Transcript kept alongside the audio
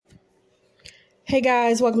Hey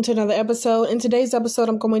guys, welcome to another episode. In today's episode,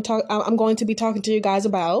 I'm going to be talking to you guys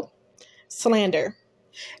about slander.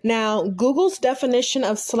 Now, Google's definition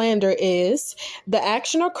of slander is the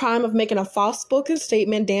action or crime of making a false spoken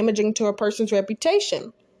statement damaging to a person's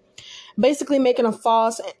reputation. Basically, making a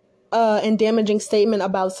false and damaging statement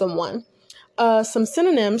about someone. Some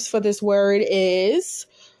synonyms for this word is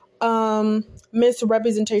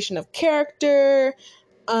misrepresentation of character,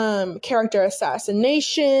 character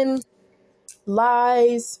assassination,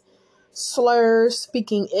 lies, slurs,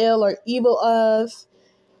 speaking ill or evil of,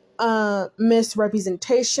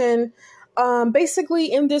 misrepresentation.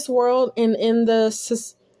 Basically, in this world and in the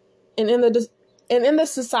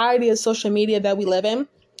society of social media that we live in,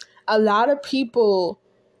 a lot of people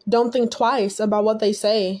don't think twice about what they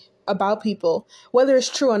say about people, whether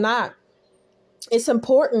it's true or not. It's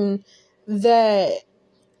important that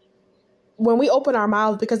when we open our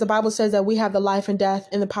mouths, because the Bible says that we have the life and death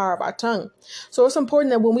in the power of our tongue. So it's important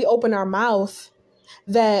that when we open our mouth,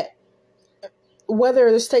 that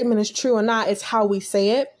whether the statement is true or not, it's how we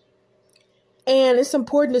say it. And it's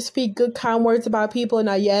important to speak good, kind words about people.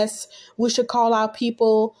 Now, yes, we should call out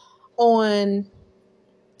people on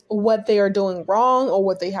what they are doing wrong or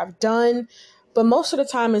what they have done. But most of the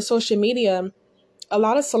time in social media, a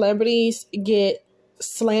lot of celebrities get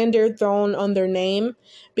slander thrown on their name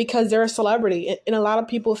because they're a celebrity. And a lot of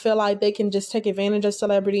people feel like they can just take advantage of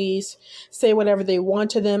celebrities, say whatever they want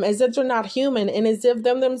to them, as if they're not human and as if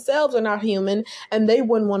them themselves are not human and they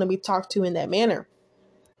wouldn't want to be talked to in that manner.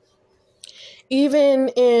 Even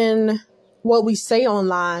in what we say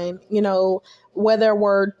online, whether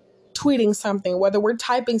we're tweeting something, whether we're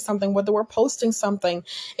typing something, whether we're posting something,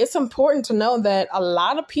 it's important to know that a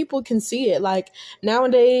lot of people can see it. Like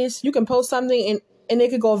nowadays, you can post something and it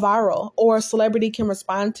could go viral or a celebrity can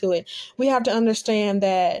respond to it. We have to understand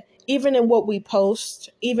that even in what we post,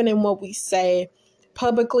 even in what we say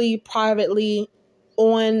publicly, privately,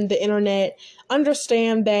 on the internet,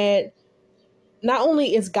 understand that not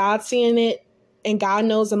only is God seeing it, and God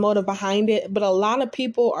knows the motive behind it, but a lot of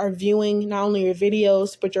people are viewing not only your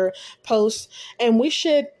videos, but your posts. And we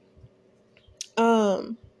should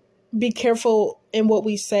be careful in what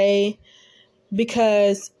we say,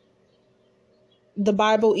 because the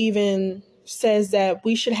Bible even says that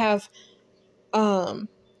we should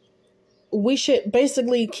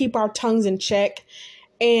basically keep our tongues in check,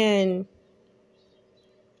 and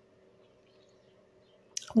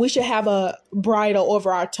we should have a bridle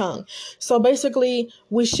over our tongue. So basically,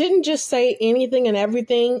 we shouldn't just say anything and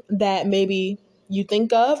everything that maybe you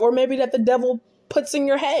think of or maybe that the devil puts in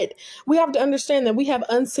your head. We have to understand that we have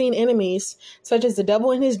unseen enemies, such as the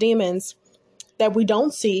devil and his demons, that we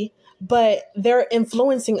don't see, but they're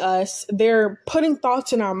influencing us. They're putting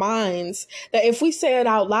thoughts in our minds that if we say it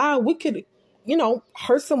out loud, we could,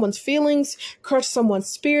 hurt someone's feelings, crush someone's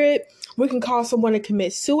spirit. We can cause someone to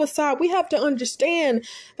commit suicide. We have to understand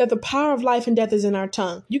that the power of life and death is in our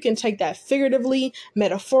tongue. You can take that figuratively,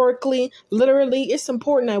 metaphorically, literally. It's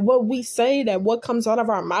important that what we say, that what comes out of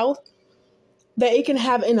our mouth, that it can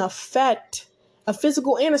have an effect, a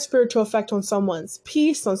physical and a spiritual effect on someone's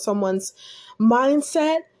peace, on someone's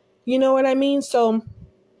mindset. You know what I mean? So,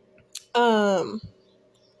 the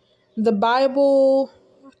Bible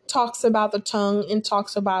talks about the tongue and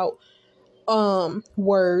talks about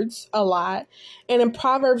words a lot. And in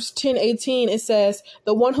Proverbs 10:18, it says,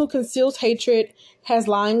 "The one who conceals hatred has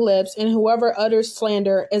lying lips, and whoever utters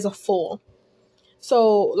slander is a fool."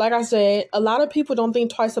 So, like I said, a lot of people don't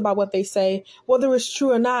think twice about what they say, whether it's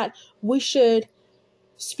true or not. We should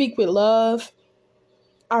speak with love.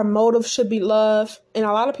 Our motive should be love. And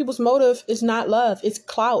a lot of people's motive is not love. It's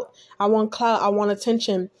clout. I want clout. I want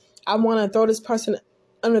attention. I want to throw this person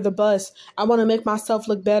under the bus. I want to make myself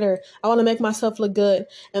look better. I want to make myself look good.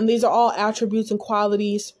 And these are all attributes and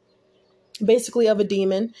qualities basically of a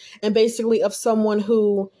demon and basically of someone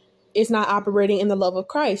who is not operating in the love of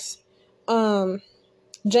Christ.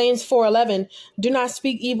 James 4:11, "Do not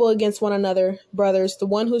speak evil against one another, brothers. The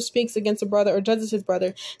one who speaks against a brother or judges his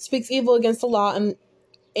brother speaks evil against the law and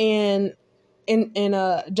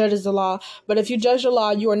judges the law. But if you judge the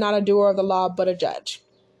law, you are not a doer of the law, but a judge."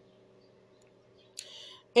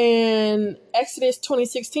 And Exodus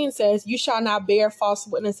 20:16 says, "You shall not bear false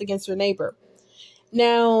witness against your neighbor."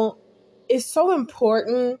 Now, it's so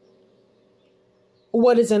important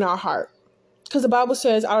what is in our heart, because the Bible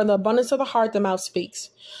says, out of the abundance of the heart, the mouth speaks.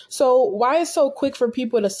 So why it's so quick for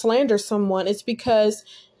people to slander someone? It's because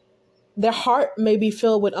their heart may be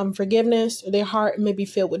filled with unforgiveness. Their heart may be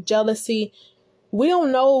filled with jealousy. We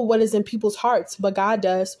don't know what is in people's hearts, but God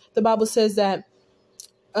does. The Bible says that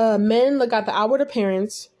men look at the outward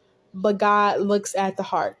appearance, but God looks at the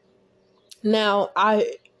heart. Now, I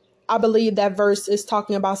believe that verse is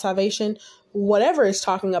talking about salvation. Whatever it's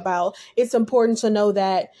talking about, it's important to know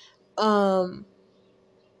that um,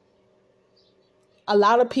 a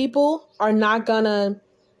lot of people are not gonna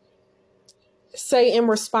say in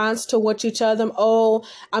response to what you tell them, oh,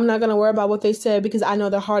 I'm not gonna worry about what they said because I know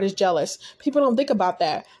their heart is jealous. People don't think about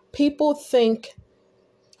that. People think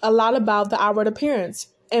a lot about the outward appearance,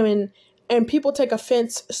 and people take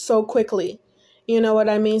offense so quickly. You know what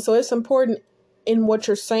I mean? So it's important in what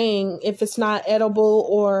you're saying. If it's not edible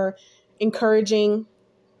or encouraging,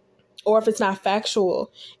 or if it's not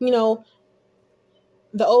factual, you know,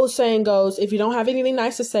 the old saying goes, if you don't have anything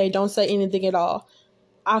nice to say, don't say anything at all.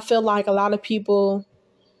 I feel like a lot of people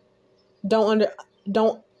don't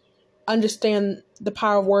understand the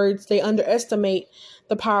power of words. They underestimate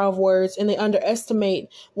the power of words, and they underestimate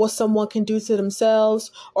what someone can do to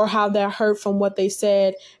themselves, or how they're hurt from what they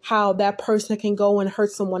said, how that person can go and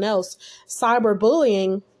hurt someone else.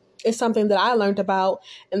 Cyberbullying is something that I learned about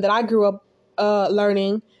and that I grew up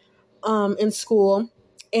learning in school.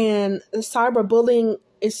 And cyberbullying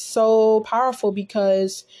is so powerful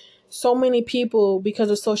because so many people,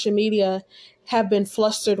 because of social media, have been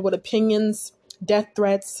flustered with opinions, death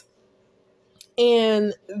threats,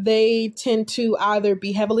 and they tend to either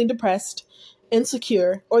be heavily depressed,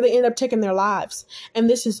 insecure, or they end up taking their lives. And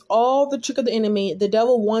this is all the trick of the enemy. The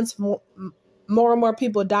devil wants more and more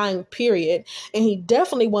people dying, period. And he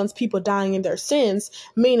definitely wants people dying in their sins,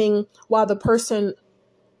 meaning while the person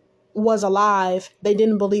was alive, they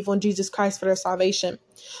didn't believe on Jesus Christ for their salvation.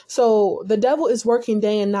 So the devil is working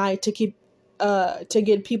day and night to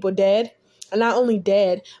get people dead. And not only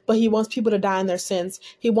dead, but he wants people to die in their sins.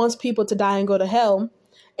 He wants people to die and go to hell.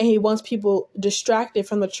 And he wants people distracted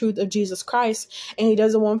from the truth of Jesus Christ. And he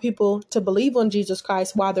doesn't want people to believe on Jesus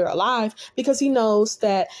Christ while they're alive, because he knows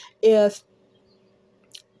that if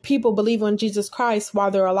people believe on Jesus Christ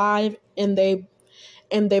while they're alive, and they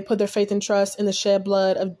put their faith and trust in the shed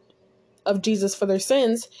blood of Jesus for their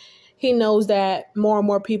sins, he knows that more and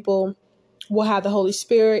more people will have the Holy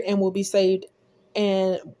Spirit and will be saved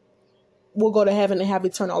and will go to heaven and have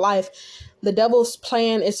eternal life. The devil's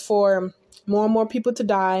plan is for more and more people to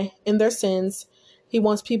die in their sins. He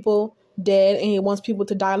wants people dead, and he wants people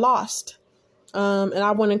to die lost. And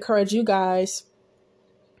I want to encourage you guys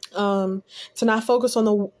to not focus on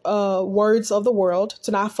the words of the world,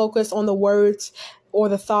 to not focus on the words or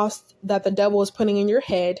the thoughts that the devil is putting in your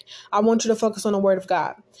head. I want you to focus on the word of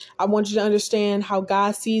God. I want you to understand how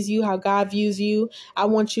God sees you, how God views you. I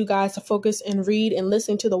want you guys to focus and read and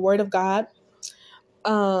listen to the word of God.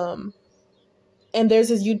 And there's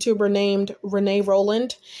this YouTuber named Renee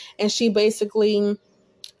Roland, and she basically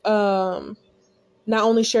not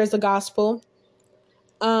only shares the gospel,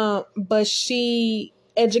 but she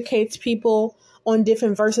educates people on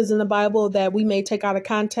different verses in the Bible that we may take out of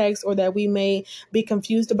context or that we may be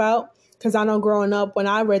confused about. Because I know growing up, when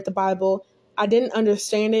I read the Bible, I didn't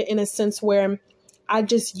understand it in a sense where I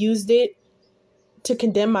just used it to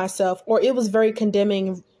condemn myself, or it was very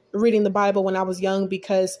condemning reading the Bible when I was young,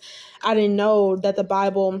 because I didn't know that the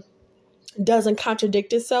Bible doesn't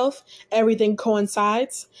contradict itself. Everything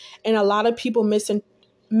coincides. And a lot of people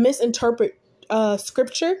misinterpret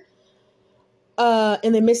scripture,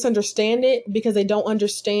 and they misunderstand it because they don't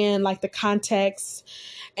understand like the context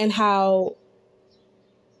and how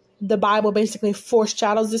the Bible basically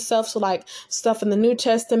foreshadows itself. So like stuff in the New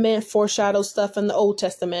Testament foreshadows stuff in the Old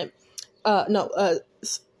Testament.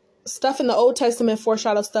 Stuff in the Old Testament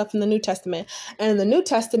foreshadows stuff in the New Testament. And in the New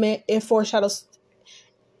Testament, it foreshadows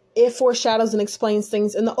and explains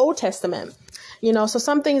things in the Old Testament. You know, so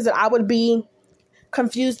some things that I would be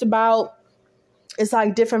confused about, it's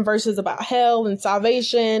like different verses about hell and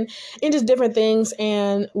salvation and just different things.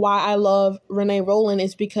 And why I love Renee Roland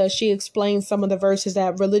is because she explains some of the verses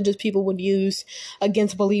that religious people would use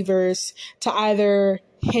against believers to either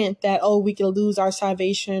hint that, oh, we could lose our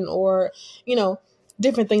salvation, or, you know,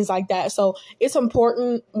 different things like that. So it's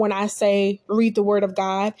important when I say read the word of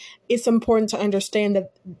God, it's important to understand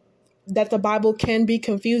that the Bible can be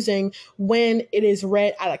confusing when it is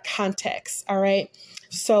read out of context. All right.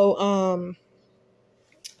 So,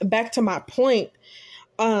 back to my point,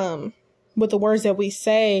 with the words that we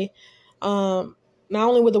say, not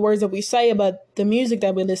only with the words that we say, but the music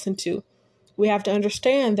that we listen to. We have to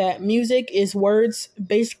understand that music is words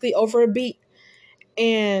basically over a beat,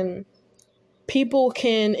 and people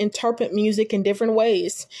can interpret music in different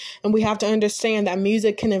ways. And we have to understand that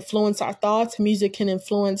music can influence our thoughts, music can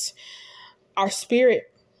influence our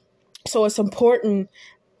spirit. So it's important,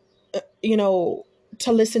 to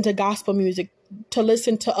listen to gospel music, to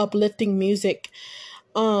listen to uplifting music.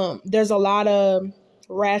 There's a lot of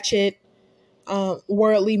ratchet,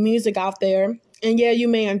 worldly music out there. And yeah, you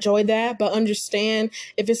may enjoy that, but understand,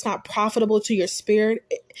 if it's not profitable to your spirit,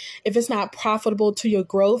 if it's not profitable to your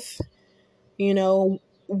growth, you know,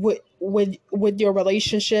 with your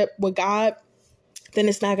relationship with God, then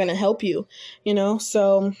it's not going to help you, you know.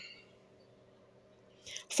 So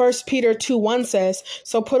 1 Peter 2:1 says,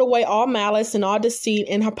 "So put away all malice and all deceit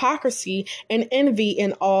and hypocrisy and envy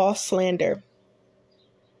and all slander."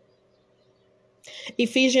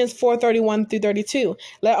 Ephesians 4:31-32.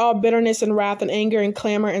 "Let all bitterness and wrath and anger and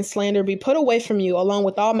clamor and slander be put away from you, along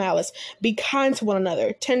with all malice. Be kind to one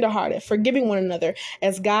another, tenderhearted, forgiving one another,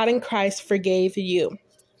 as God in Christ forgave you."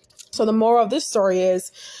 So the moral of this story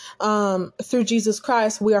is, through Jesus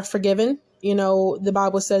Christ, we are forgiven. You know, the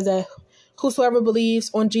Bible says that whosoever believes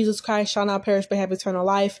on Jesus Christ shall not perish but have eternal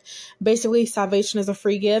life. Basically, salvation is a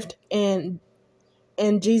free gift, and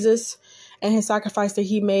Jesus and his sacrifice that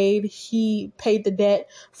he made, he paid the debt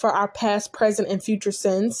for our past, present, and future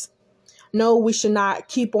sins. No, we should not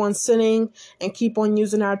keep on sinning and keep on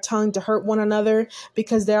using our tongue to hurt one another,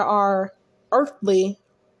 because there are earthly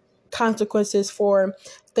consequences for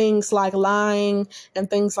things like lying and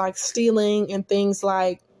things like stealing and things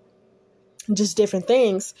like just different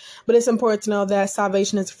things. But it's important to know that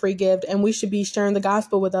salvation is a free gift, and we should be sharing the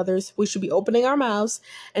gospel with others. We should be opening our mouths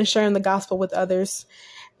and sharing the gospel with others.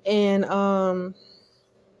 And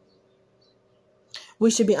we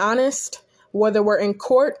should be honest, whether we're in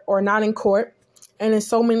court or not in court. And there's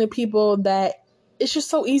so many people that it's just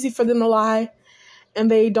so easy for them to lie, and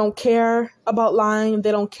they don't care about lying.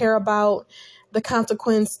 They don't care about the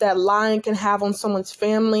consequence that lying can have on someone's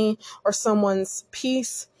family or someone's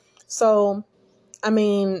peace. So, I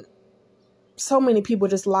mean, so many people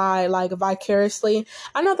just lie like vicariously.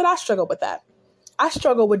 I know that I struggle with that. I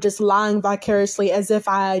struggle with just lying vicariously, as if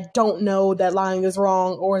I don't know that lying is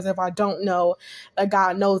wrong, or as if I don't know that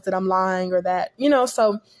God knows that I'm lying, or that, you know.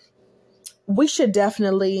 So we should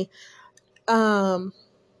definitely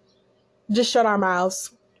just shut our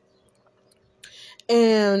mouths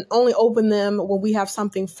and only open them when we have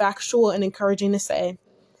something factual and encouraging to say.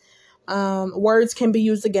 Words can be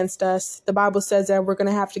used against us. The Bible says that we're going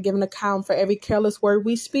to have to give an account for every careless word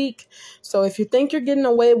we speak. So if you think you're getting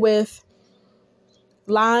away with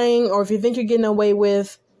lying, or if you think you're getting away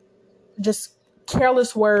with just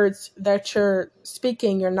careless words that you're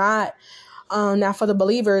speaking, you're not. Now for the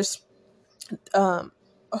believers,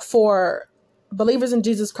 for believers in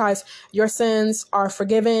Jesus Christ, your sins are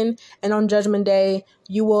forgiven, and on Judgment Day,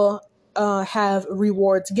 you will have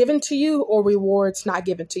rewards given to you or rewards not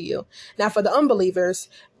given to you. Now for the unbelievers,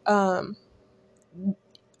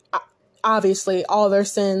 obviously all their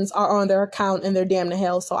sins are on their account and they're damned to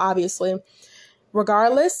hell. So obviously,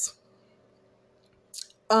 regardless,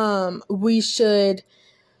 we should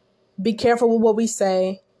be careful with what we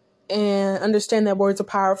say and understand that words are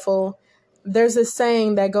powerful. There's this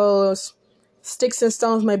saying that goes, "Sticks and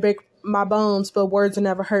stones may break my bones, but words will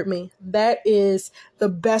never hurt me." That is the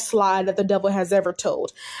best lie that the devil has ever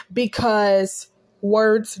told, because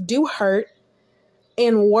words do hurt,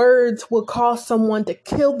 and words will cause someone to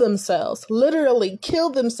kill themselves, literally kill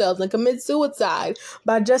themselves and commit suicide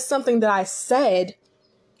by just something that I said,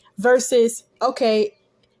 versus, okay,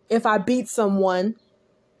 if I beat someone,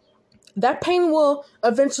 that pain will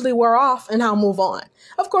eventually wear off and I'll move on.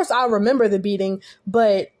 Of course, I'll remember the beating,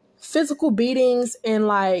 but physical beatings and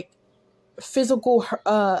like physical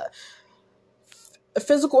hurt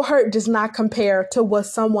does not compare to what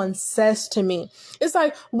someone says to me. It's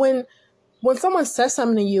like when someone says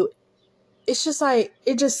something to you, it's just like,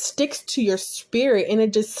 it just sticks to your spirit and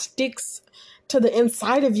it just sticks to the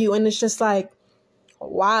inside of you. And it's just like,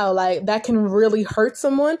 wow, like that can really hurt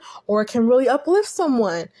someone or it can really uplift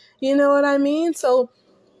someone. You know what I mean? So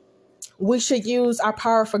we should use our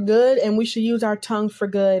power for good, and we should use our tongue for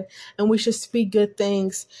good, and we should speak good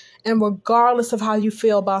things. And regardless of how you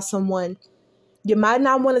feel about someone, you might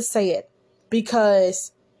not want to say it,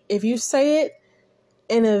 because if you say it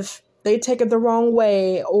and if they take it the wrong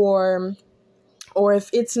way, or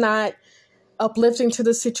if it's not uplifting to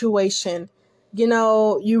the situation, you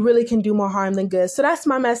know, you really can do more harm than good. So that's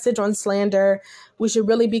my message on slander. We should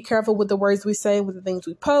really be careful with the words we say, with the things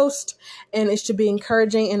we post, and it should be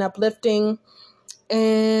encouraging and uplifting.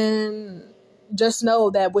 And just know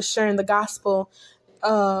that with sharing the gospel,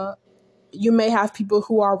 you may have people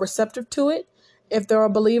who are receptive to it, if they're a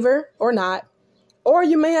believer or not. Or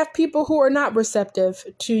you may have people who are not receptive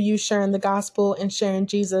to you sharing the gospel and sharing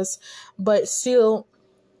Jesus, but still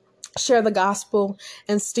share the gospel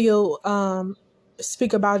and still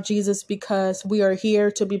speak about Jesus, because we are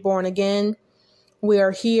here to be born again. we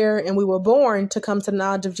are here and we were born to come to the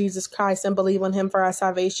knowledge of Jesus Christ and believe on him for our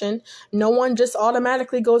salvation. No one just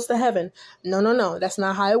automatically goes to heaven. No, no, no. That's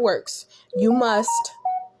not how it works. You must,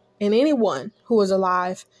 and anyone who is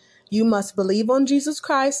alive, you must believe on Jesus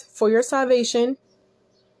Christ for your salvation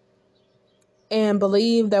and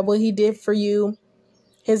believe that what he did for you,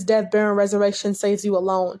 his death, burial, and resurrection saves you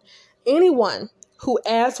alone. Anyone who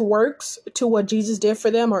adds works to what Jesus did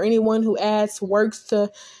for them, or anyone who adds works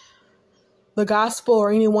to the gospel,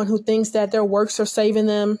 or anyone who thinks that their works are saving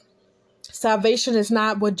them, salvation is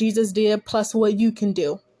not what Jesus did plus what you can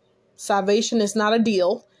do. Salvation is not a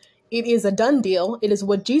deal. It is a done deal. It is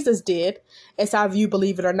what Jesus did. It's either you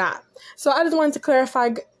believe it or not. So I just wanted to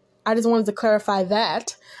clarify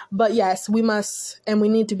that. But yes, we must and we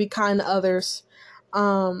need to be kind to others.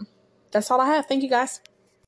 That's all I have. Thank you, guys.